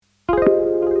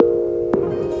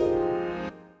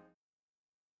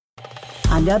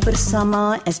Anda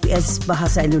bersama SBS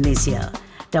Bahasa Indonesia.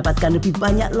 Dapatkan lebih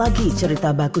banyak lagi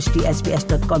cerita bagus di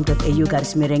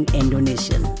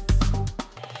sbs.com.au/Indonesian.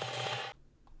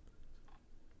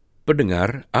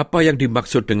 Pendengar, apa yang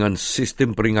dimaksud dengan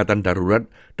sistem peringatan darurat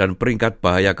dan peringkat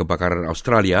bahaya kebakaran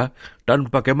Australia dan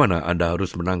bagaimana Anda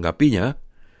harus menanggapinya?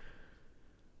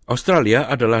 Australia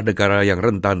adalah negara yang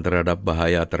rentan terhadap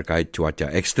bahaya terkait cuaca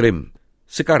ekstrim.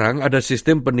 Sekarang ada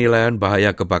sistem penilaian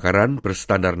bahaya kebakaran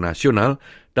berstandar nasional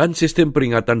dan sistem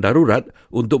peringatan darurat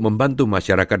untuk membantu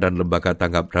masyarakat dan lembaga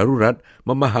tanggap darurat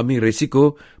memahami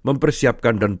risiko,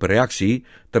 mempersiapkan dan bereaksi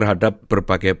terhadap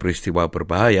berbagai peristiwa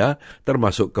berbahaya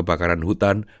termasuk kebakaran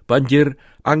hutan, banjir,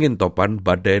 angin topan,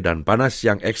 badai dan panas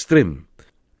yang ekstrim.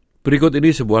 Berikut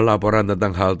ini sebuah laporan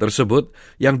tentang hal tersebut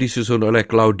yang disusun oleh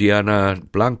Claudiana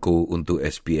Blanco untuk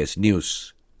SBS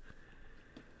News.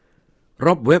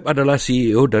 Rob Webb adalah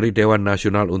CEO dari Dewan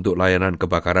Nasional untuk Layanan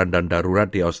Kebakaran dan Darurat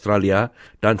di Australia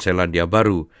dan Selandia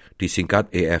Baru,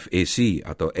 disingkat AFAC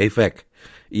atau AFAC.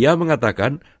 Ia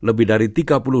mengatakan lebih dari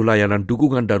 30 layanan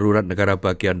dukungan darurat negara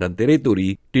bagian dan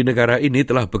teritori di negara ini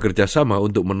telah bekerja sama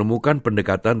untuk menemukan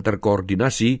pendekatan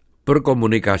terkoordinasi,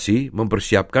 berkomunikasi,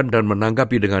 mempersiapkan dan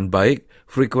menanggapi dengan baik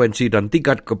frekuensi dan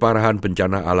tingkat keparahan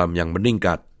bencana alam yang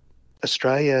meningkat.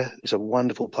 Australia is a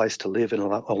wonderful place to live and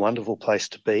a wonderful place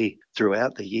to be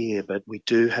throughout the year, but we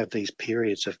do have these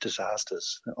periods of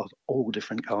disasters of all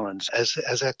different kinds. As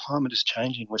our climate is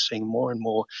changing, we're seeing more and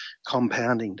more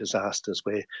compounding disasters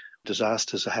where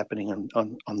disasters are happening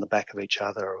on the back of each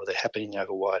other or they're happening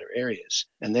over wider areas.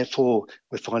 And therefore,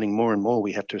 we're finding more and more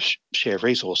we have to share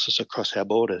resources across our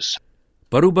borders.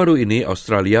 Baru-baru ini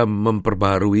Australia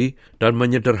memperbaharui dan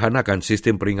menyederhanakan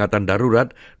sistem peringatan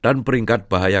darurat dan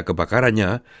peringkat bahaya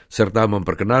kebakarannya, serta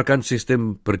memperkenalkan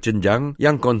sistem berjenjang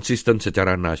yang konsisten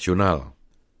secara nasional.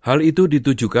 Hal itu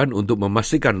ditujukan untuk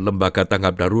memastikan lembaga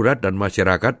tanggap darurat dan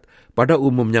masyarakat pada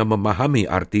umumnya memahami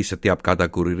arti setiap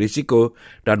kategori risiko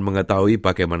dan mengetahui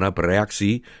bagaimana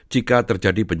bereaksi jika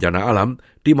terjadi bencana alam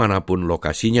dimanapun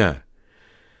lokasinya.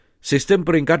 Sistem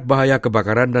peringkat bahaya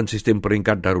kebakaran dan sistem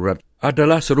peringkat darurat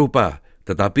adalah serupa,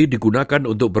 tetapi digunakan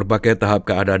untuk berbagai tahap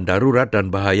keadaan darurat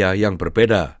dan bahaya yang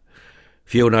berbeda.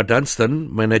 Fiona Dunstan,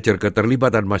 manajer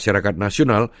keterlibatan masyarakat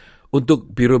nasional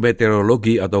untuk Biro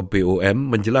Meteorologi atau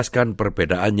BOM, menjelaskan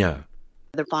perbedaannya.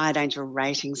 The fire danger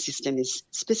rating system is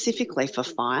specifically for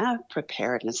fire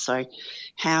preparedness. So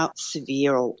how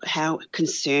severe or how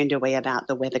concerned are we about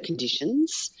the weather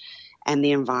conditions and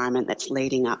the environment that's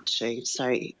leading up to.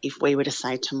 So if we were to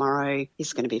say tomorrow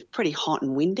is going to be pretty hot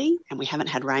and windy and we haven't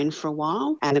had rain for a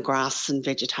while and the grass and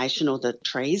vegetation or the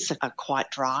trees are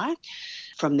quite dry,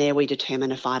 from there we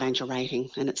determine a fire danger rating,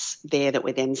 and it's there that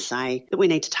we then say that we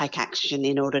need to take action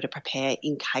in order to prepare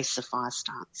in case a fire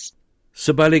starts.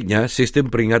 Sebaliknya,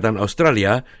 sistem peringatan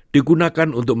Australia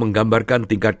digunakan untuk menggambarkan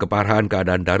tingkat keparahan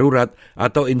keadaan darurat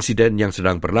atau insiden yang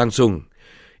sedang berlangsung.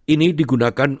 Ini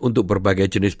digunakan untuk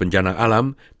berbagai jenis bencana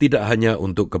alam, tidak hanya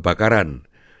untuk kebakaran.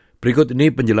 Berikut ini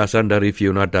penjelasan dari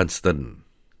Fiona Dunstan.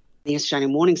 The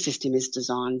Australian warning system is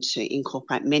designed to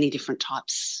incorporate many different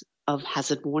types of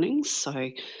hazard warnings, so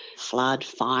flood,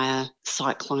 fire,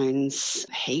 cyclones,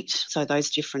 heat, so those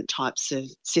different types of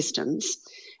systems.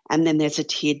 And then there's a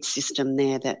tiered system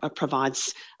there that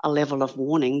provides a level of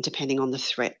warning depending on the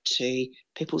threat to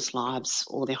people's lives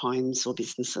or their homes or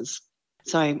businesses.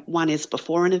 So one is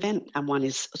before an event and one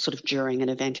is sort of during an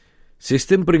event.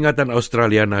 Sistem peringatan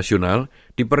Australia Nasional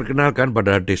diperkenalkan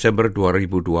pada Desember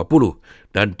 2020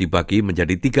 dan dibagi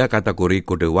menjadi 3 kategori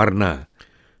kode warna.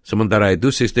 Sementara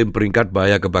itu, sistem peringkat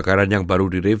bahaya kebakaran yang baru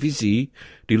direvisi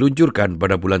diluncurkan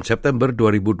pada bulan September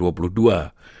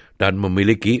 2022 dan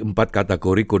memiliki 4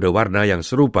 kategori kode warna yang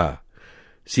serupa.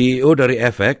 CEO dari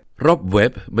AFAC, Rob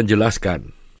Webb, menjelaskan.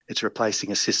 It's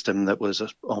replacing a system that was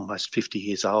almost 50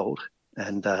 years old.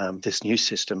 And this new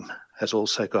system has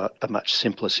also got a much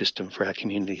simpler system for our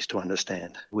communities to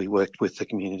understand. We worked with the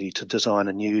community to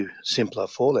design a new, simpler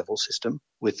 4-level system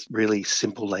with really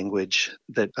simple language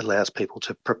that allows people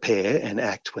to prepare and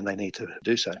act when they need to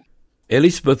do so.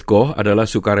 Elizabeth Koh adalah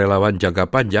sukarelawan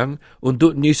jangka panjang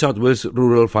untuk New South Wales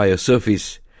Rural Fire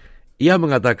Service. Ia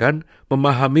mengatakan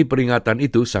memahami peringatan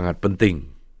itu sangat penting.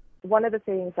 One of the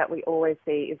things that we always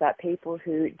see is that people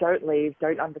who don't leave,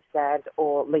 don't understand,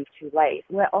 or leave too late,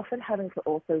 we're often having to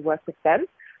also work with them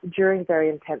during very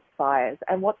intense fires.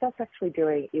 And what that's actually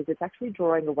doing is it's actually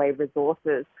drawing away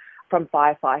resources from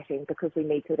firefighting because we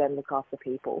need to then look after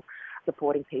people,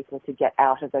 supporting people to get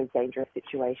out of those dangerous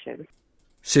situations.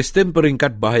 Sistem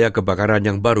peringkat bahaya kebakaran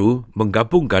yang baru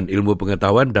menggabungkan ilmu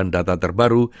pengetahuan dan data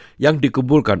terbaru yang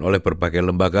dikumpulkan oleh berbagai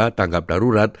lembaga tanggap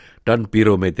darurat dan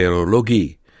biro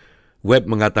meteorologi. Webb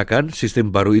mengatakan sistem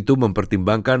baru itu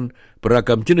mempertimbangkan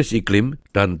beragam jenis iklim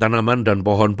dan tanaman dan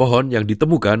pohon-pohon yang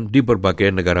ditemukan di berbagai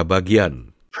negara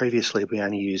bagian. Previously, we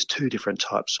only used 2 different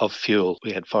types of fuel.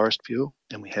 We had forest fuel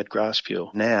and we had grass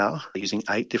fuel. Now, using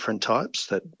 8 different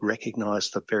types that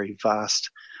recognise the very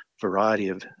vast variety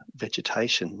of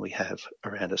vegetation we have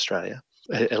around Australia.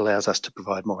 It allows us to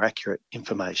provide more accurate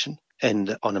information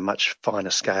and on a much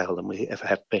finer scale than we ever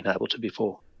have been able to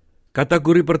before.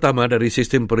 Kategori pertama dari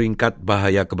sistem peringkat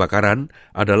bahaya kebakaran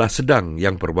adalah sedang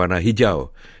yang berwarna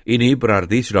hijau. Ini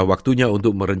berarti sudah waktunya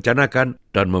untuk merencanakan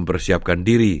dan mempersiapkan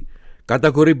diri.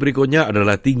 Kategori berikutnya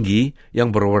adalah tinggi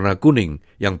yang berwarna kuning,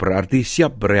 yang berarti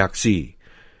siap bereaksi.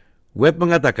 Webb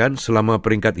mengatakan selama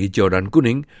peringkat hijau dan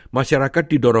kuning, masyarakat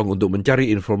didorong untuk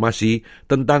mencari informasi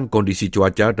tentang kondisi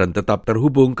cuaca dan tetap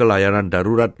terhubung ke layanan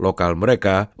darurat lokal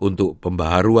mereka untuk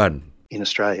pembaharuan. In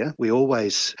Australia, we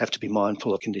always have to be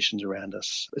mindful of conditions around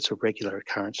us. It's a regular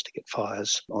occurrence to get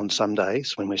fires. On some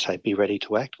days, when we say be ready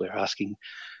to act, we're asking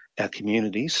our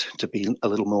communities to be a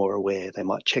little more aware. They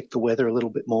might check the weather a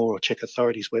little bit more or check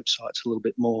authorities' websites a little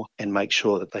bit more and make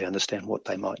sure that they understand what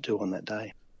they might do on that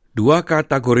day. 2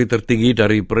 kategori tertinggi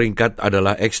dari peringkat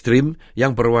adalah ekstrim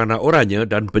yang berwarna oranye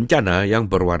dan bencana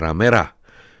yang berwarna merah.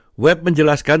 Webb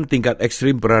menjelaskan tingkat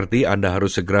ekstrim berarti Anda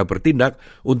harus segera bertindak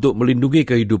untuk melindungi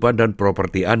kehidupan dan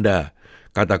properti Anda.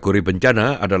 Kategori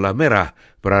bencana adalah merah,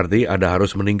 berarti Anda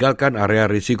harus meninggalkan area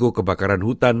risiko kebakaran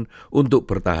hutan untuk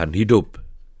bertahan hidup.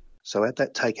 So at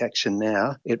that take action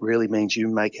now, it really means you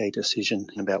make a decision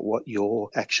about what your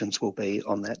actions will be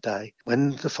on that day.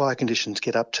 When the fire conditions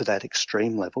get up to that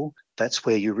extreme level, that's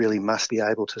where you really must be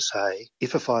able to say,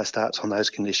 if a fire starts on those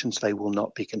conditions, they will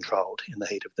not be controlled in the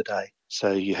heat of the day.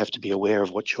 So you have to be aware of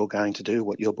what you're going to do,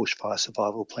 what your bushfire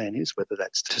survival plan is, whether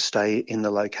that's to stay in the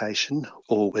location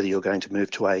or whether you're going to move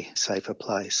to a safer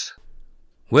place.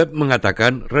 Webb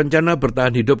mengatakan rencana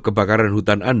bertahan hidup kebakaran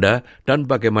hutan Anda dan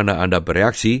bagaimana Anda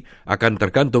bereaksi akan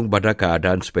tergantung pada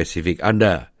keadaan spesifik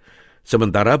Anda.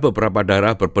 Sementara beberapa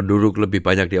daerah berpenduduk lebih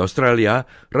banyak di Australia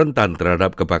rentan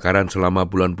terhadap kebakaran selama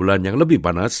bulan-bulan yang lebih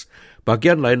panas,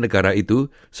 bagian lain negara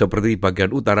itu, seperti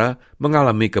bagian utara,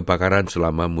 mengalami kebakaran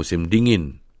selama musim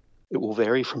dingin. It will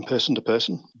vary from person to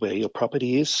person, where your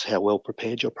property is, how well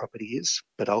prepared your property is.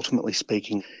 But ultimately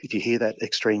speaking, if you hear that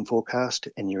extreme forecast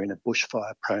and you're in a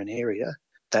bushfire-prone area,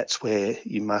 that's where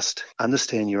you must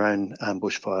understand your own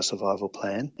bushfire survival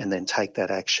plan and then take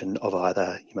that action of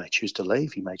either you may choose to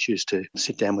leave, you may choose to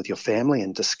sit down with your family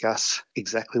and discuss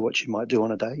exactly what you might do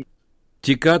on a day.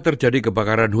 Jika terjadi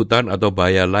kebakaran hutan atau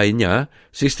bahaya lainnya,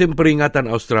 sistem peringatan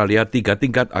Australia 3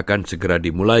 tingkat akan segera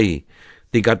dimulai.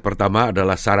 Tingkat pertama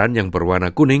adalah saran yang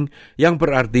berwarna kuning, yang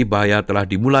berarti bahaya telah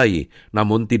dimulai,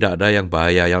 namun tidak ada yang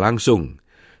bahaya yang langsung.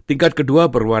 Tingkat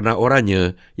kedua berwarna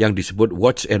oranye, yang disebut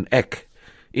watch and act.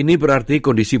 Ini berarti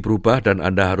kondisi berubah dan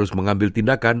Anda harus mengambil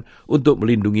tindakan untuk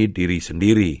melindungi diri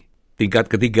sendiri. Tingkat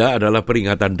ketiga adalah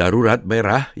peringatan darurat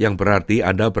merah, yang berarti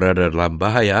Anda berada dalam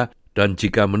bahaya, dan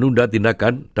jika menunda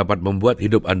tindakan dapat membuat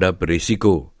hidup Anda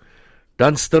berisiko.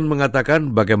 Dunstan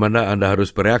mengatakan bagaimana Anda harus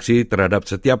bereaksi terhadap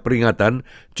setiap peringatan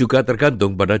juga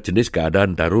tergantung pada jenis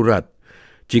keadaan darurat.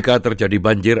 Jika terjadi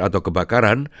banjir atau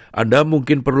kebakaran, Anda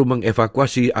mungkin perlu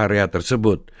mengevakuasi area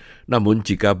tersebut. Namun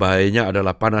jika bahayanya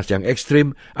adalah panas yang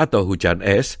ekstrim atau hujan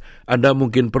es, Anda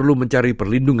mungkin perlu mencari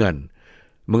perlindungan.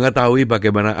 Mengetahui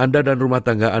bagaimana Anda dan rumah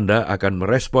tangga Anda akan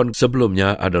merespon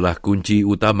sebelumnya adalah kunci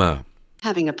utama.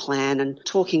 Having a plan and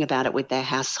talking about it with their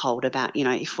household about,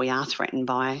 if we are threatened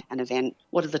by an event,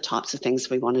 what are the types of things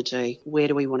we want to do? Where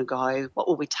do we want to go? What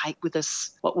will we take with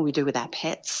us? What will we do with our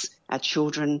pets, our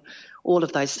children, all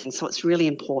of those things. So it's really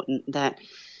important that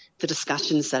the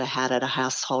discussions that are had at a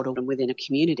household and within a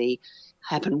community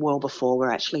happen well before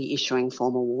we're actually issuing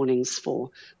formal warnings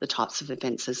for the types of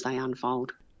events as they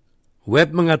unfold.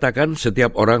 Webb mengatakan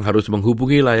setiap orang harus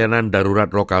menghubungi layanan darurat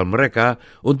lokal mereka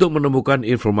untuk menemukan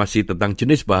informasi tentang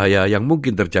jenis bahaya yang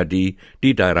mungkin terjadi di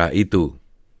daerah itu.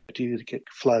 Do you get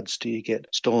floods? Do you get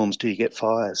storms? Do you get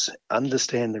fires?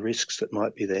 Understand the risks that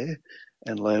might be there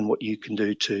and learn what you can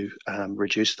do to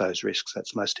reduce those risks.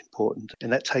 That's most important. And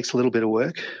that takes a little bit of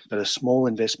work, but a small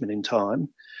investment in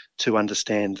time to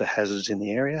understand the hazards in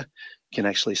the area can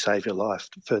actually save your life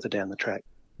further down the track.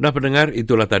 Nah pendengar,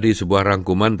 itulah tadi sebuah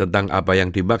rangkuman tentang apa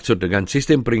yang dimaksud dengan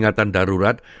sistem peringatan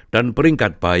darurat dan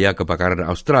peringkat bahaya kebakaran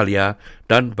Australia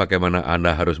dan bagaimana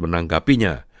Anda harus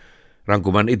menanggapinya.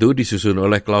 Rangkuman itu disusun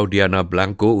oleh Claudiana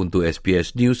Blanco untuk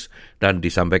SBS News dan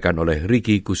disampaikan oleh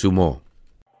Ricky Kusumo.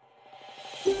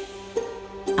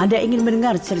 Anda ingin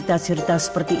mendengar cerita-cerita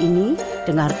seperti ini?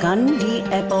 Dengarkan di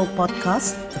Apple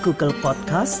Podcast, Google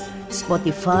Podcast,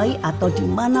 Spotify atau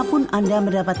dimanapun Anda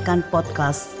mendapatkan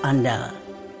podcast Anda.